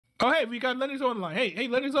Oh, hey, we got Lenix on the line. Hey,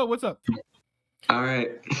 Lenix, what's up? All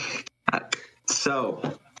right.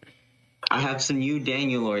 So I have some new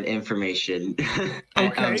Daniellord information.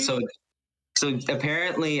 Okay. So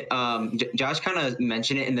apparently, Josh kind of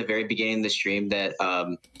mentioned it in the very beginning of the stream that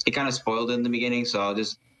it kind of spoiled in the beginning. So I'll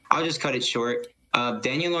just cut it short.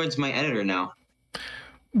 Daniellord's my editor now.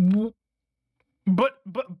 But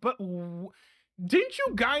didn't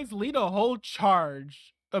you guys lead a whole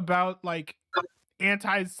charge about like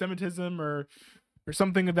anti-Semitism or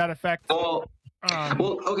something of that effect? Well,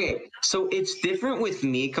 okay. So it's different with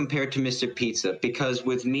me compared to Mr. Pizza because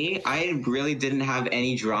with me, I really didn't have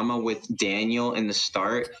any drama with Daniel in the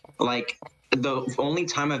start. Like the only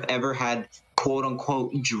time I've ever had quote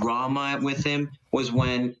unquote drama with him was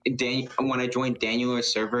when I joined Daniellord's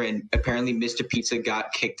server and apparently Mr. Pizza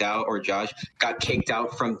got kicked out, or Josh got kicked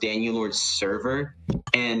out from Daniellord's server.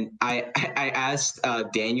 And I asked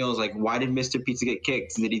Daniel, I was like, why did Mr. Pizza get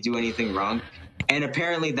kicked? Did he do anything wrong? And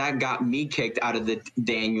apparently that got me kicked out of the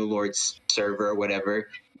Daniellord's server or whatever.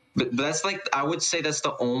 But that's like, I would say that's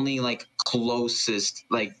the only like closest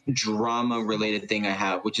like drama related thing I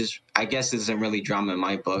have, which is, I guess, isn't really drama in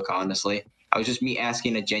my book, honestly. I was just me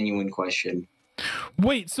asking a genuine question.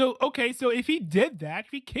 Wait, so okay, so if he did that,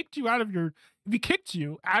 if he kicked you out of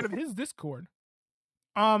his Discord,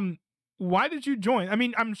 why did you join? I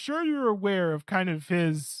mean, I'm sure you're aware of kind of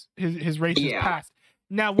his racist past.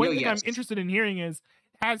 Now, one thing I'm interested in hearing is,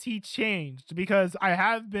 has he changed? Because I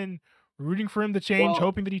have been rooting for him to change,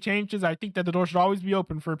 hoping that he changes. I think that the door should always be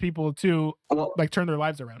open for people to like turn their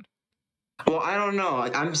lives around. Well, I don't know.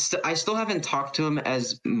 I still haven't talked to him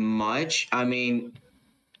as much. I mean,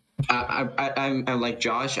 I'm like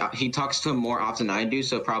Josh. He talks to him more often than I do,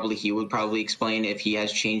 so he would probably explain if he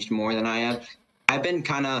has changed more than I have. I've been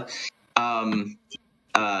kind of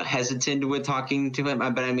hesitant with talking to him,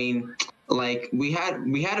 but I mean, like we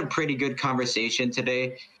had a pretty good conversation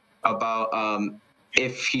today about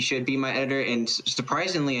if he should be my editor, and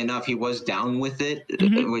surprisingly enough, he was down with it,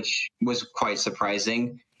 which was quite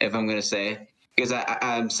surprising, if I'm gonna say, because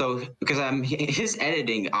his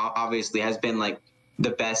editing obviously has been like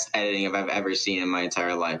the best editing I've ever seen in my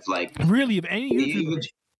entire life. Like, really, of any YouTuber?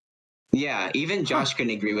 Yeah, even Josh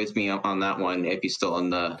couldn't agree with me on that one if he's still in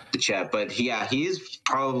the chat. But he's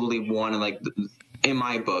probably one of in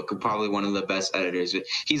my book, probably one of the best editors.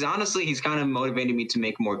 He's kind of motivated me to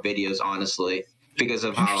make more videos, honestly, because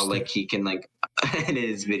of how like he can like edit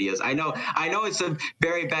his videos. I know it's a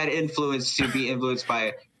very bad influence to be influenced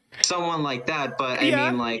by someone like that, but to be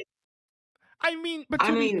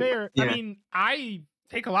fair, I mean, I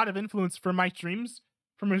take a lot of influence from my streams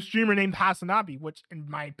from a streamer named Hasanabi, which in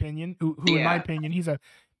my opinion, in my opinion, he's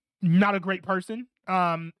not a great person,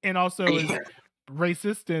 and also is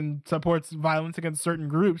racist and supports violence against certain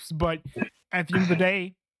groups. But at the end of the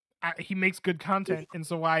day, he makes good content, and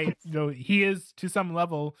so he is to some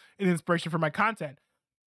level an inspiration for my content.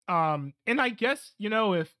 And I guess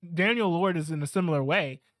if Daniellord is in a similar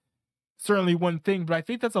way, certainly one thing, but I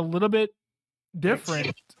think that's a little bit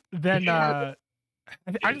different than I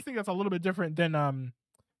just think that's a little bit different than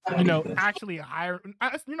actually hiring.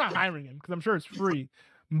 You're not hiring him because I'm sure it's free,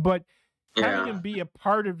 but having him be a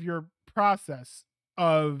part of your process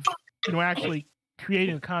of actually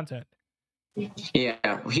creating content. Yeah,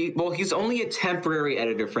 he's only a temporary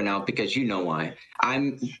editor for now because you know why.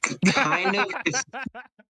 I'm kind of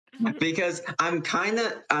because I'm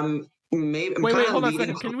maybe. Wait, hold on a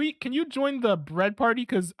second. Can you join the bread party?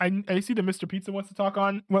 Because I see that Mr. Pizza wants to talk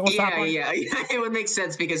on. Yeah. It would make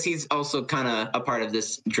sense because he's also kind of a part of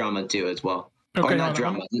this drama too, as well. Okay, or not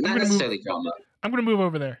drama, not necessarily drama. I'm gonna move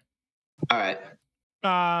over there. All right.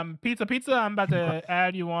 Pizza. I'm about to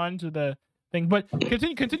add you on to the thing, but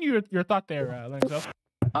continue your thought there, Lenzo.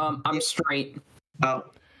 I'm straight. Oh.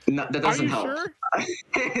 No, that doesn't help. Sure?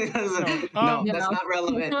 No, that's not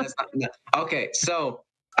relevant. That's not, okay, so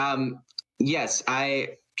yes,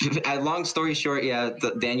 long story short,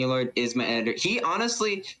 the Daniellord is my editor. He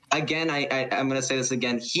honestly, again, I'm gonna say this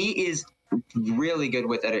again, he is really good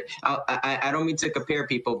with edit. I don't mean to compare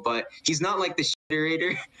people, but he's not like the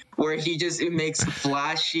shiterator where he just makes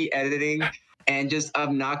flashy editing and just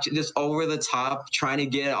obnoxious, just over the top, trying to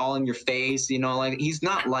get it all in your face, like he's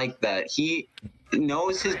not like that. He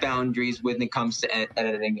knows his boundaries when it comes to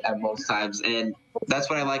editing at most times, and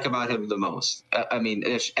that's what I like about him the most. I mean,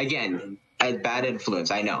 again, a bad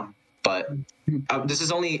influence, I know, but this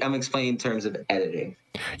is only I'm explaining in terms of editing.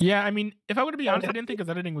 Yeah, I mean, if I were to be honest, I didn't think his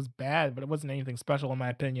editing was bad, but it wasn't anything special in my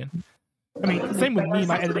opinion. I mean, same with me.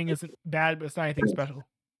 My editing isn't bad, but it's not anything special.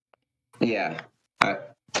 Yeah,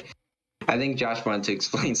 I think Josh wanted to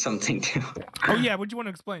explain something too. Oh yeah, what do you want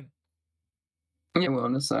to explain? Yeah, well,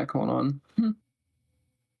 in a sec. Hold on.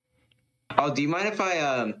 Oh, do you mind if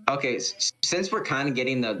I okay, since we're kind of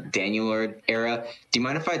getting the Daniellord era, do you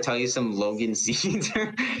mind if I tell you some Logan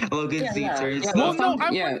Zeter Yeah, stuff? Well, no, I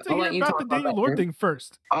wanted to hear about the Daniellord thing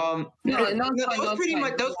first. That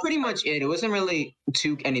was pretty much it. It wasn't really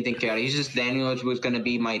too anything chaotic. It's just Daniellord was going to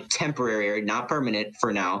be my temporary, not permanent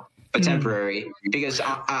for now, but temporary, because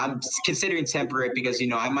I'm considering temporary because, you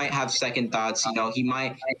know, I might have second thoughts. You know, he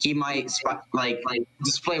might like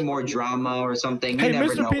display more drama or something. Hey, you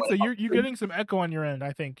never Mr. know. Pizza, you're getting some echo on your end.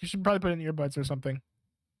 I think you should probably put in earbuds or something.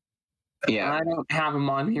 Yeah, I don't have him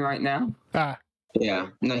on me right now. Yeah,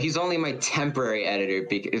 no, he's only my temporary editor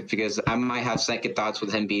because I might have second thoughts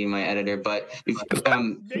with him being my editor, but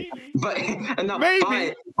Maybe. but no,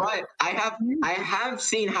 Maybe. but I have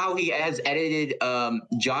seen how he has edited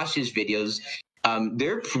Josh's videos.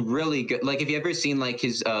 They're really good. Like, if you ever seen like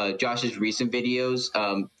his Josh's recent videos,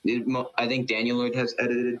 I think Daniellord has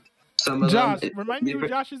edited some of Josh, them. remind me who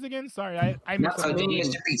Josh is again. Sorry, I missed I think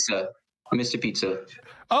Mr. Pizza.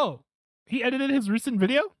 Oh, he edited his recent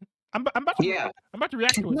video. I'm about to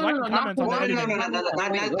react to it. So I can comment on the editing. No, not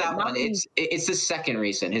that one. It's the second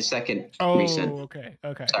recent. His second recent. Oh, okay.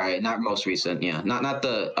 Sorry, not most recent. Yeah, not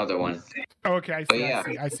the other one. Okay, I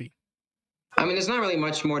see. I mean, there's not really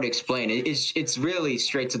much more to explain. It's really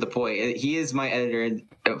straight to the point. He is my editor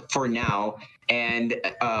for now, and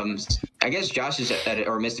I guess Josh is editor,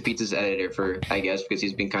 or Mr. Pizza's editor for, I guess, because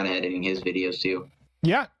he's been kind of editing his videos too.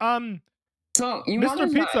 Yeah. So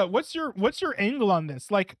Mr. Pizza, what's your angle on this?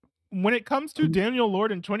 Like, when it comes to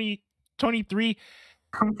Daniellord in 2023,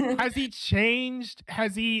 has he changed?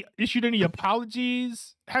 Has he issued any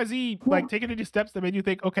apologies? Has he like taken any steps that made you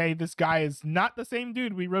think, okay, this guy is not the same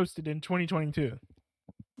dude we roasted in 2022?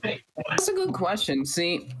 That's a good question.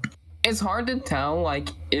 See, it's hard to tell, like,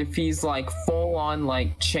 if he's like full on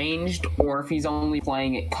like changed or if he's only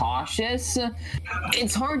playing it cautious.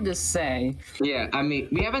 It's hard to say. Yeah, I mean,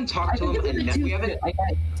 we haven't talked to him.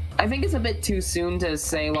 I think it's a bit too soon to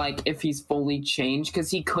say like if he's fully changed,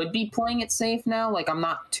 because he could be playing it safe now. Like, I'm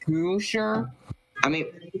not too sure. I mean,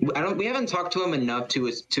 we haven't talked to him enough to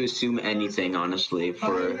assume anything, honestly,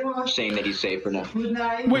 for saying that he's safe or not.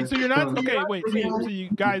 Wait, so you're not okay? Wait, so you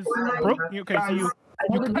guys broke? Okay, so you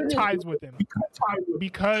cut ties with him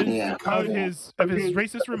because of his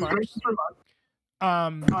racist remarks.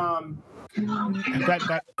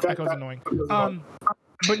 That was annoying.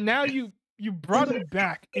 But now you brought him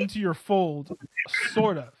back into your fold,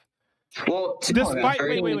 sort of. Well,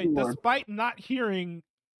 despite not hearing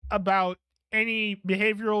about any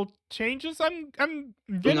behavioral changes, I'm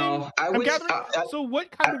gathering. So what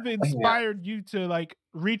kind of inspired you to like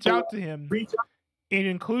reach out to him and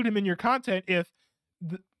include him in your content if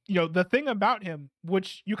the thing about him,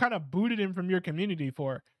 which you kind of booted him from your community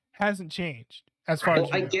for, hasn't changed as far as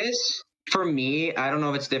I guess for me, I don't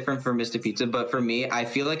know if it's different for Mr. Pizza, but for me, I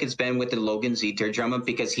feel like it's been with the Logan Zeter drama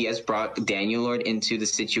because he has brought Daniellord into the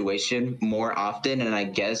situation more often, and I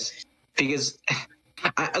guess because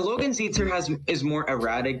Logan Zeter is more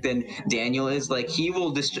erratic than Daniel is. Like, he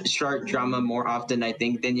will start drama more often, I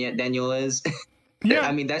think, than Daniel is. Yeah,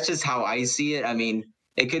 I mean, that's just how I see it. I mean,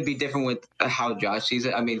 it could be different with how Josh sees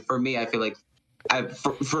it. I mean, for me, I feel like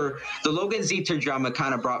for the Logan Zeter drama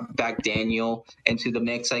kind of brought back Daniel into the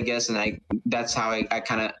mix, I guess, and that's how I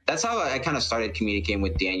kind of started communicating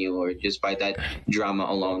with Daniellord, just by that drama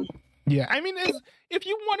alone. Yeah, I mean, if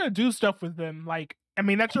you want to do stuff with them, like, I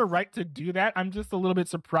mean, that's your right to do that. I'm just a little bit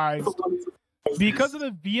surprised because of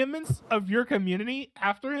the vehemence of your community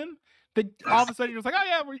after him, that all of a sudden you're just like, oh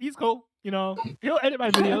yeah, he's cool, you know, he'll edit my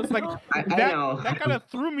videos. Like, that kind of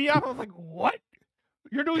threw me off. I was like, what?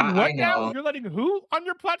 You're doing what now? You're letting who on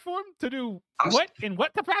your platform to do what in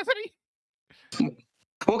what capacity?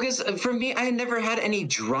 Well, because for me, I never had any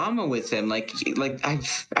drama with him. Like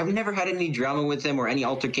I've never had any drama with him or any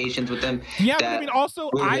altercations with him. Yeah, but I mean, also,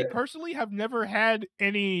 I personally have never had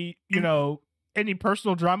any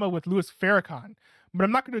personal drama with Louis Farrakhan, but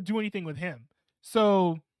I'm not going to do anything with him.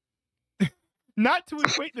 So, not to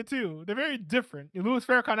equate the two, they're very different. Louis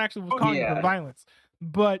Farrakhan actually was calling for violence,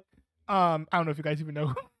 but I don't know if you guys even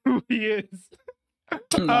know who he is.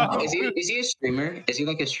 Is he a streamer? Is he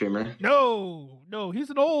like a streamer? No, he's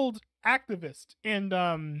an old activist, and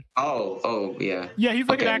yeah, he's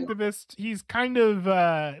like an activist. He's kind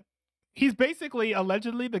of he's basically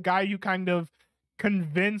allegedly the guy who kind of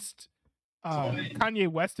convinced Kanye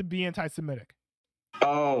West to be anti-Semitic.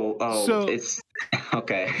 So it's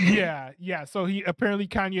okay. Yeah. So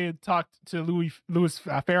Kanye talked to Louis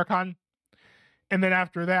Farrakhan. And then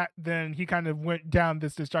after that, then he kind of went down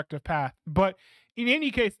this destructive path. But in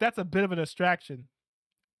any case, that's a bit of a distraction.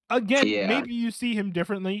 again, Yeah. maybe you see him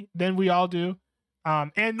differently than we all do,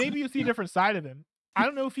 and maybe you see a different side of him. I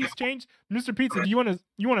don't know if he's changed. Mr. Pizza, do you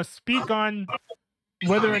want to speak on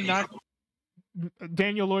whether or not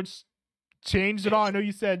Daniellord's changed at all? I know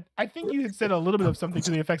you said, I think you had said a little bit of something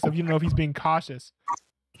to the effects of, you know, if he's being cautious,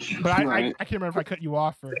 but I can't remember if I cut you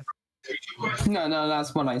off or. No,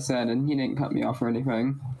 that's what I said, and he didn't cut me off or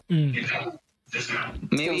anything.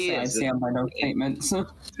 Maybe I stand by those statements.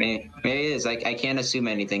 Maybe it is. I can't assume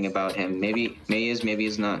anything about him. Maybe he is, maybe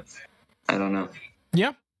he's not. I don't know.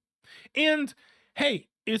 Yeah. And hey,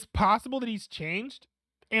 it's possible that he's changed.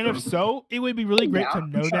 And if so, it would be really great to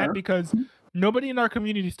know that, because nobody in our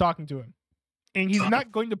community is talking to him. And he's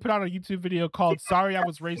not going to put out a YouTube video called "Sorry I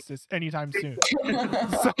Was Racist" anytime soon.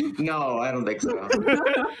 So, No, I don't think so.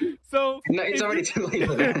 So No, it's already too late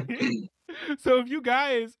for that. So if you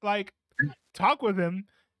guys like talk with him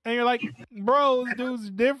and you're like, bro, this dude's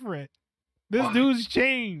different. This dude's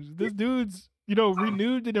changed. This dude's, you know,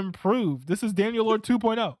 renewed and improved. This is Daniellord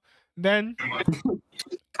 2.0. Then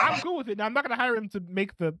I'm cool with it. Now, I'm not going to hire him to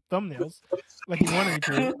make the thumbnails like he wanted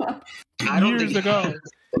me to years ago.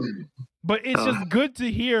 But it's just good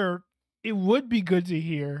to hear. It would be good to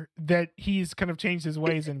hear that he's kind of changed his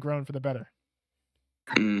ways and grown for the better.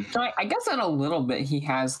 So I guess in a little bit he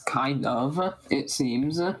has, kind of, it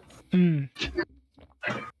seems. Like,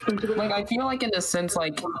 I feel like in a sense,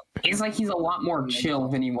 like, it's like he's a lot more chill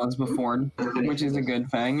than he was before, which is a good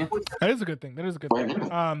thing. That is a good thing.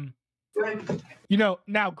 You know,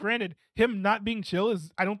 now granted, him not being chill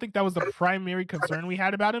is, I don't think that was the primary concern we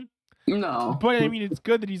had about him. No. But I mean, it's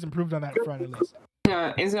good that he's improved on that front at least.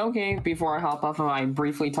 Is it okay before I hop off if I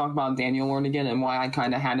briefly talk about Daniellord again and why I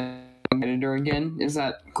kind of had an editor again? Is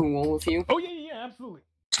that cool with you? Oh yeah, absolutely.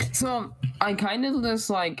 So I kind of just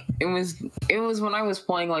like it was when I was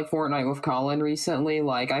playing like Fortnite with Colin recently.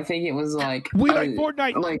 Like I think it was like we like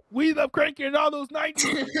Fortnite. Like we love cranking all those nights.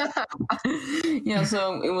 Yeah.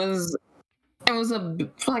 So it was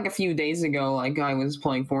like a few days ago. Like I was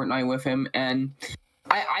playing Fortnite with him, and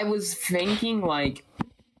I was thinking like.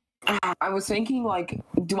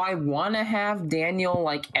 Do I want to have Daniel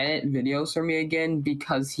like edit videos for me again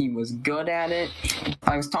because he was good at it?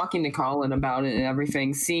 I was talking to Colin about it and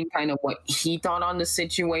everything, seeing kind of what he thought on the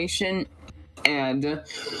situation, and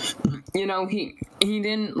you know, he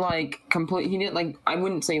didn't like I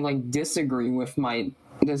wouldn't say like disagree with my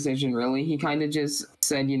decision really. He kind of just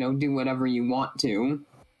said, you know, do whatever you want to.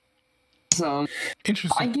 So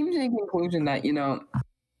interesting. I came to the conclusion that, you know,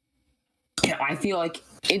 I feel like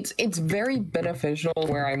it's very beneficial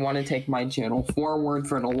where I want to take my channel forward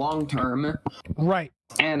for the long term. Right.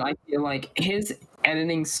 And I feel like his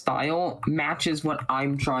editing style matches what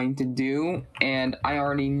I'm trying to do, and I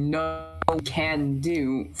already know can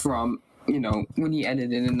do from, you know, when he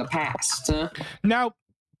edited in the past. Now,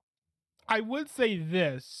 I would say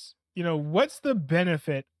this, you know, what's the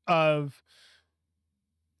benefit of,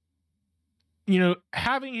 you know,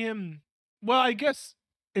 having him, well, I guess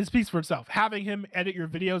it speaks for itself. Having him edit your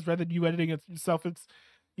videos rather than you editing it yourself, it's,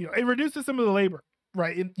 you know, it reduces some of the labor,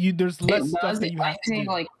 right? There's less stuff that you have to do.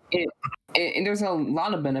 Like there's a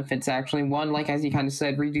lot of benefits actually. One, like as you kind of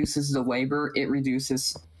said, reduces the labor. It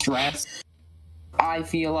reduces stress. I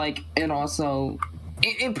feel like it also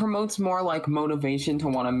it promotes more like motivation to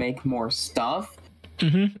want to make more stuff.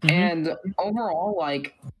 And overall,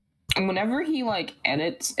 like, whenever he like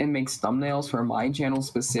edits and makes thumbnails for my channel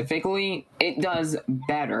specifically, it does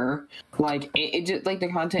better. Like it just like the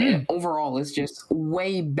content overall is just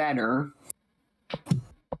way better.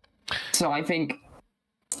 So I think,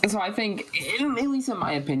 at least in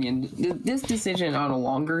my opinion, this decision on a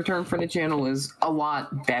longer term for the channel is a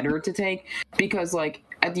lot better to take, because like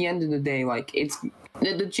at the end of the day, like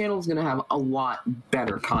the channel's gonna have a lot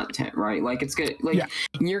better content, right? Like it's gonna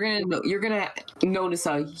you're gonna notice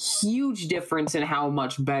a huge difference in how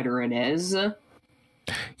much better it is.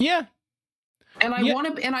 Yeah. And I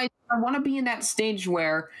want to be in that stage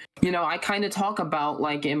where, you know, I kind of talk about,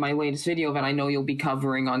 like in my latest video that I know you'll be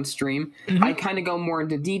covering on stream, I kind of go more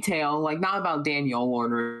into detail, like not about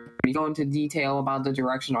Daniellord, or go into detail about the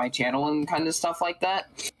direction of my channel and kind of stuff like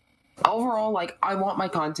that. Overall, like, I want my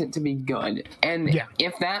content to be good. And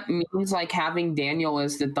if that means, like, having Daniel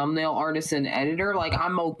as the thumbnail artist and editor, like,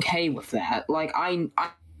 I'm okay with that. Like, I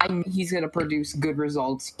he's going to produce good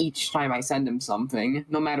results each time I send him something,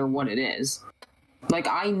 no matter what it is. Like,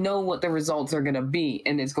 I know what the results are going to be,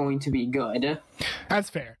 and it's going to be good. That's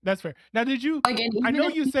fair. That's fair. Now, did you... Like, I know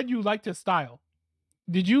you said you liked his style.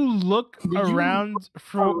 Did you look around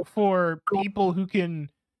for people who can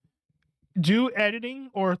do editing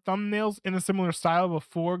or thumbnails in a similar style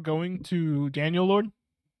before going to Daniellord?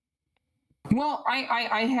 Well,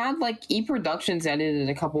 I had like E Productions edited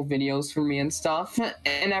a couple videos for me and stuff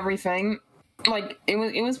and everything. Like it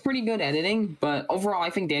was pretty good editing, but overall I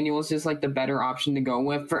think Daniel was just like the better option to go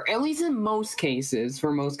with for at least in most cases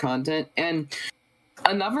for most content. And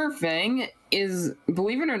another thing is,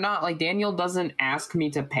 believe it or not, like Daniel doesn't ask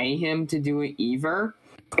me to pay him to do it either.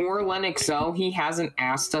 Or Lenix, so he hasn't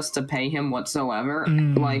asked us to pay him whatsoever.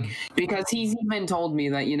 Like, because he's even told me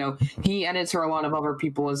that, you know, he edits for a lot of other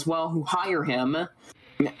people as well who hire him,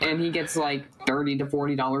 and he gets like $30 to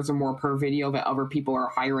 $40 or more per video that other people are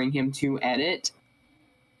hiring him to edit.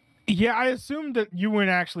 Yeah, I assumed that you weren't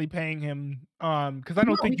actually paying him, because I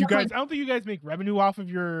don't think you guys make revenue off of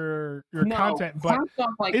your content. But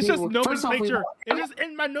it's just nomenclature. It's just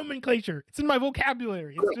in my nomenclature. It's in my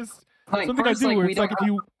vocabulary. It's just something I do. Where it's like if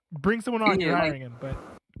you bring someone on, you're hiring him. But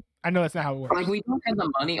I know that's not how it works. Like, we don't have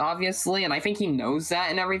the money, obviously, and I think he knows that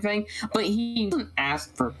and everything, but he doesn't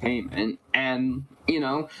ask for payment, and, you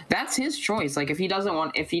know, that's his choice. Like, if he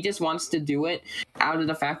just wants to do it out of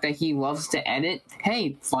the fact that he loves to edit,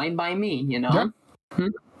 hey, fine by me, you know? Yep.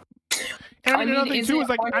 And I mean, another thing, too, is,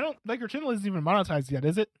 like, I don't, like, your channel isn't even monetized yet,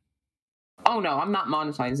 is it? Oh, no, I'm not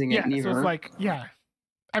monetizing it neither. So it's like, yeah.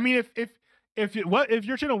 I mean, if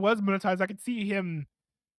your channel was monetized, I could see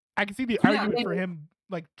the argument for him,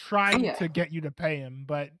 like, trying to get you to pay him,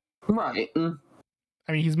 but right.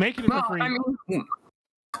 I mean, he's making it for free. I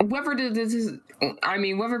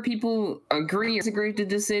mean, whether people agree or disagree with the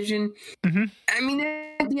decision, I mean,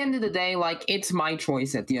 at the end of the day, like, it's my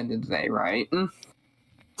choice at the end of the day, right? And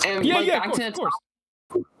of course.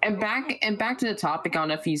 And back to the topic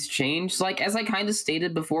on if he's changed, like, as I kind of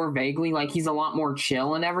stated before vaguely, like, he's a lot more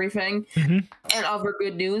chill and everything. And other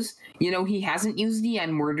good news, you know, he hasn't used the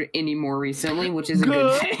N-word anymore recently, which is a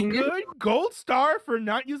good thing. Good gold star for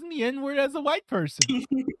not using the N-word as a white person.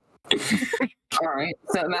 All right,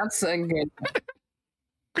 so that's a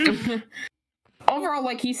good. Overall,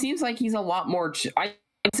 like, he seems like he's a lot more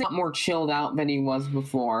chilled out than he was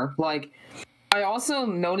before. Like, I also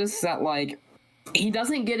noticed that, like, he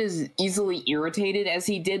doesn't get as easily irritated as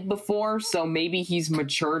he did before, so maybe he's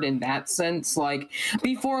matured in that sense. Like,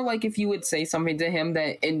 before, like, if you would say something to him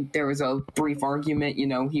and there was a brief argument, you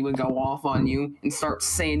know, he would go off on you and start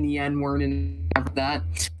saying the N-word and that.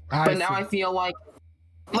 But now I feel like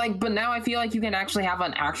you can actually have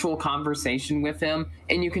an actual conversation with him,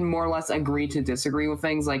 and you can more or less agree to disagree with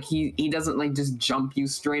things. Like, he doesn't, like, just jump you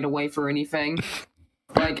straight away for anything.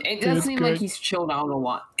 Like, it does seem like he's chilled out a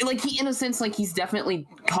lot. Like, he, in a sense, like, he's definitely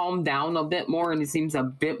calmed down a bit more, and he seems a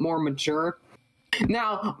bit more mature.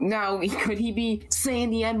 Now, could he be saying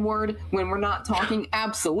the N-word when we're not talking?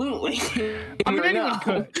 Absolutely. I mean, anyone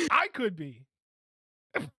could. I could be.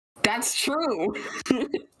 That's true.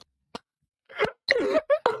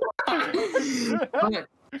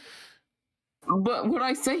 But would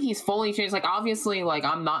I say he's fully changed? Like, obviously, like,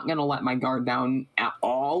 I'm not gonna let my guard down at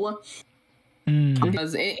all.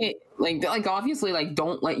 Because like obviously, like,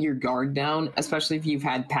 don't let your guard down, especially if you've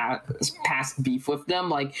had past beef with them.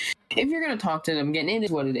 Like, if you're gonna talk to them again, it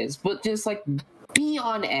is what it is. But just, like, be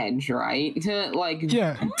on edge, right?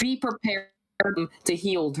 Be prepared to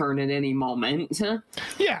heel turn at any moment.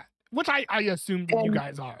 Yeah, which I assumed you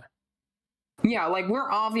guys are. Yeah, like, we're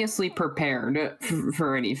obviously prepared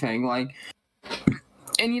for anything, like,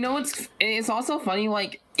 and, you know, it's also funny,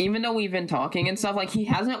 like, even though we've been talking and stuff, like, he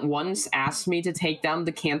hasn't once asked me to take down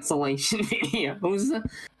the cancellation videos.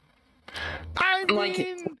 I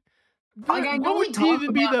mean, what would need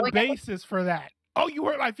to be the basis for that? Oh, you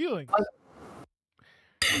hurt my feelings.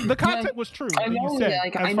 The content was true. I know, you said,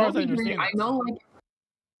 like, as far as I understand. I know, like,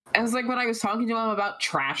 as, like, when I was talking to him about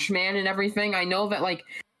Trash Man and everything, I know that, like,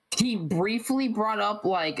 he briefly brought up,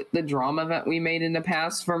 like, the drama that we made in the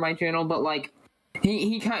past for my channel, but, like,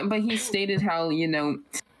 he stated how, you know,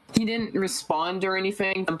 he didn't respond or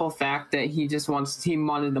anything. Simple fact that he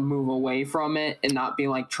wanted to move away from it and not be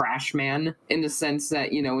like Trash Man, in the sense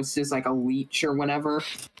that, you know, it's just like a leech or whatever.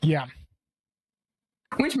 Yeah.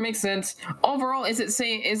 Which makes sense. Overall, is it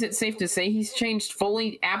safe to say he's changed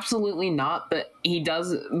fully? Absolutely not, but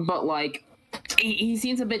like, he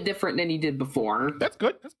seems a bit different than he did before. That's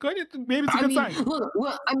good. Maybe it's a good sign.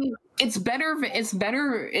 Look, I mean, it's better.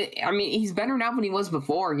 I mean, he's better now than he was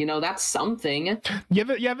before. You know, that's something. Yeah,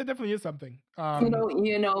 that definitely is something.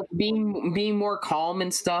 You know, being more calm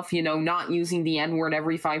and stuff. You know, not using the N-word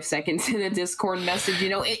every 5 seconds in a Discord message. You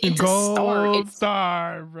know, it's gold a start. Gold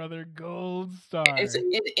star, brother. Gold star.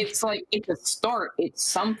 It's like, it's a start. It's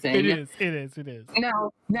something. It is.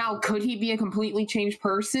 Now, could he be a completely changed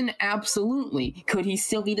person? Absolutely. Could he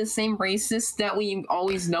still be the same racist that we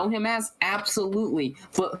always know him as? Absolutely.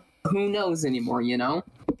 But who knows anymore, you know?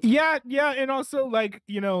 Yeah, and also like,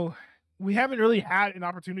 you know, we haven't really had an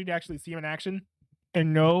opportunity to actually see him in action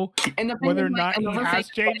and know whether or not he has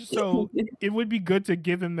changed. So it would be good to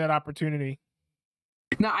give him that opportunity.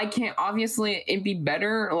 No, I can't. Obviously, it'd be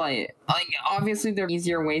better. Like obviously, there are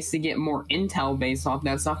easier ways to get more intel based off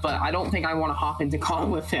that stuff. But I don't think I want to hop into call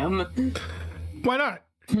with him. Why not?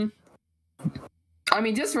 I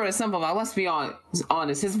mean, just for the simple, let's be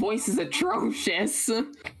honest. His voice is atrocious. You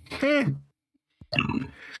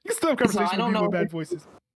still have conversations with people with bad voices.